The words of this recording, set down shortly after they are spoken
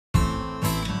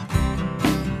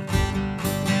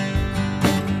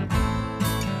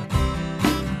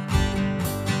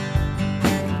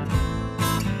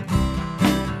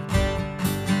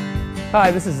Hi,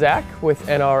 this is Zach with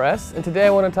NRS, and today I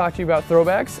want to talk to you about throw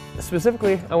bags.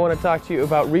 Specifically, I want to talk to you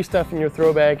about restuffing your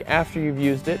throw bag after you've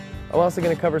used it. I'm also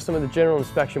going to cover some of the general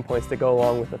inspection points that go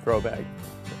along with the throw bag.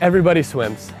 Everybody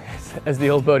swims, as the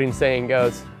old boating saying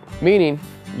goes, meaning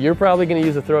you're probably going to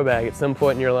use a throw bag at some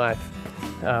point in your life,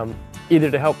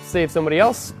 either to help save somebody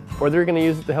else, or they're going to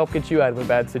use it to help get you out of a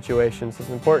bad situation. So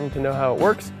it's important to know how it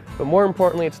works, but more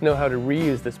importantly, it's to know how to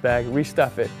reuse this bag,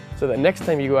 restuff it, so that next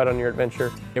time you go out on your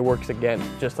adventure, it works again,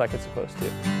 just like it's supposed to.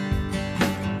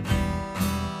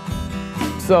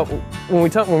 So when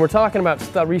we're talking about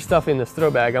restuffing this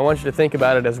throw bag, I want you to think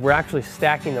about it as we're actually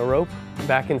stacking the rope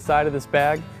back inside of this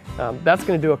bag. That's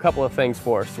going to do a couple of things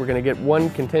for us. We're going to get one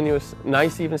continuous,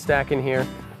 nice even stack in here,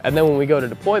 and then when we go to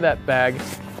deploy that bag,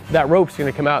 that rope's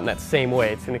going to come out in that same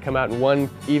way. It's going to come out in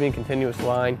one even continuous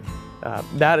line.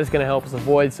 That is going to help us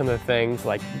avoid some of the things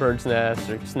like bird's nests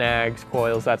or snags,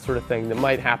 coils, that sort of thing that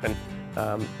might happen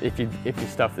if you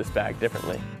stuff this bag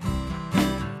differently.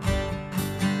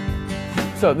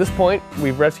 So at this point,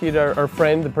 we've rescued our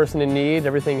friend, the person in need.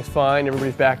 Everything is fine.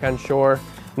 Everybody's back on shore.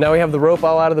 Now we have the rope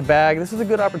all out of the bag. This is a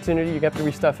good opportunity. You have to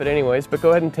restuff it anyways, but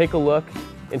go ahead and take a look,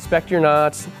 inspect your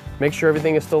knots, make sure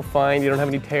everything is still fine. You don't have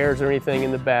any tears or anything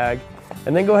in the bag,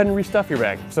 and then go ahead and restuff your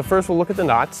bag. So first we'll look at the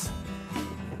knots.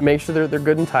 Make sure they're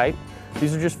good and tight.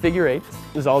 These are just figure eights,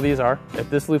 is all these are. At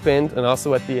this loop end, and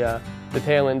also at the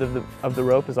tail end of the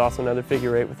rope is also another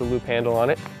figure eight with a loop handle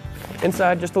on it.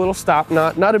 Inside, just a little stop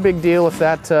knot. Not a big deal if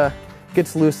that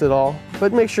gets loose at all,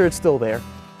 but make sure it's still there.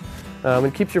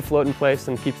 It keeps your float in place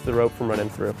and keeps the rope from running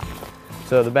through.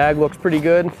 So the bag looks pretty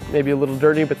good, maybe a little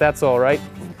dirty, but that's all right.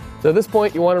 So at this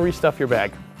point, you want to restuff your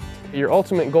bag. Your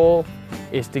ultimate goal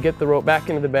is to get the rope back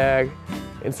into the bag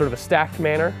in sort of a stacked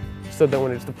manner, so that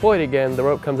when it's deployed again, the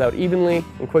rope comes out evenly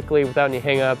and quickly without any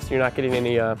hang-ups. You're not getting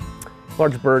any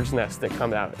large bird's nests that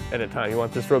come out at a time. You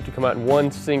want this rope to come out in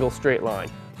one single straight line.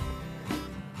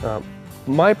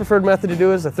 My preferred method to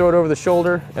do is I throw it over the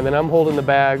shoulder, and then I'm holding the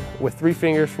bag with 3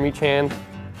 fingers from each hand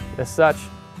as such,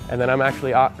 and then I'm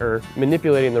actually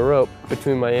manipulating the rope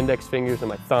between my index fingers and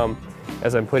my thumb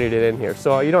as I'm putting it in here.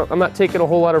 So I'm not taking a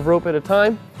whole lot of rope at a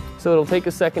time, so it'll take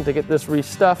a second to get this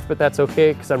restuffed, but that's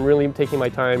okay because I'm really taking my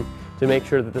time to make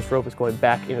sure that this rope is going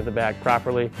back into the bag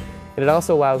properly. And it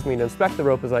also allows me to inspect the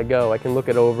rope as I go. I can look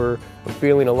it over. I'm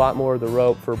feeling a lot more of the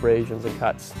rope for abrasions and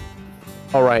cuts.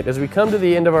 All right, as we come to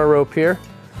the end of our rope here,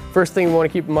 first thing we want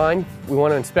to keep in mind, we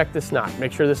want to inspect this knot.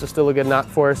 Make sure this is still a good knot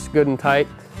for us, good and tight.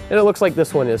 And it looks like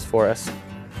this one is for us.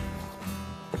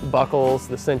 The buckles,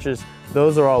 the cinches,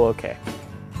 those are all okay.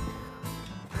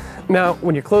 Now,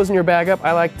 when you're closing your bag up,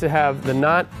 I like to have the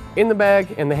knot in the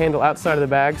bag and the handle outside of the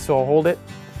bag, so I'll hold it,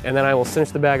 and then I will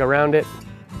cinch the bag around it,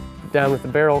 down with the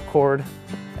barrel cord,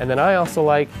 and then I also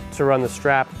like to run the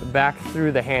strap back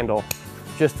through the handle,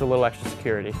 just a little extra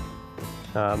security.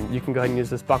 You can go ahead and use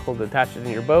this buckle to attach it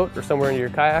in your boat or somewhere in your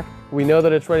kayak. We know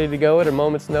that it's ready to go at a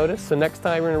moment's notice, so next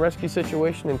time we're in a rescue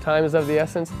situation and time is of the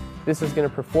essence, this is going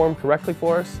to perform correctly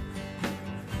for us.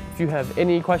 If you have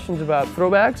any questions about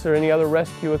throw bags or any other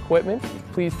rescue equipment,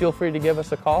 please feel free to give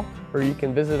us a call, or you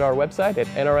can visit our website at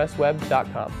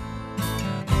nrsweb.com.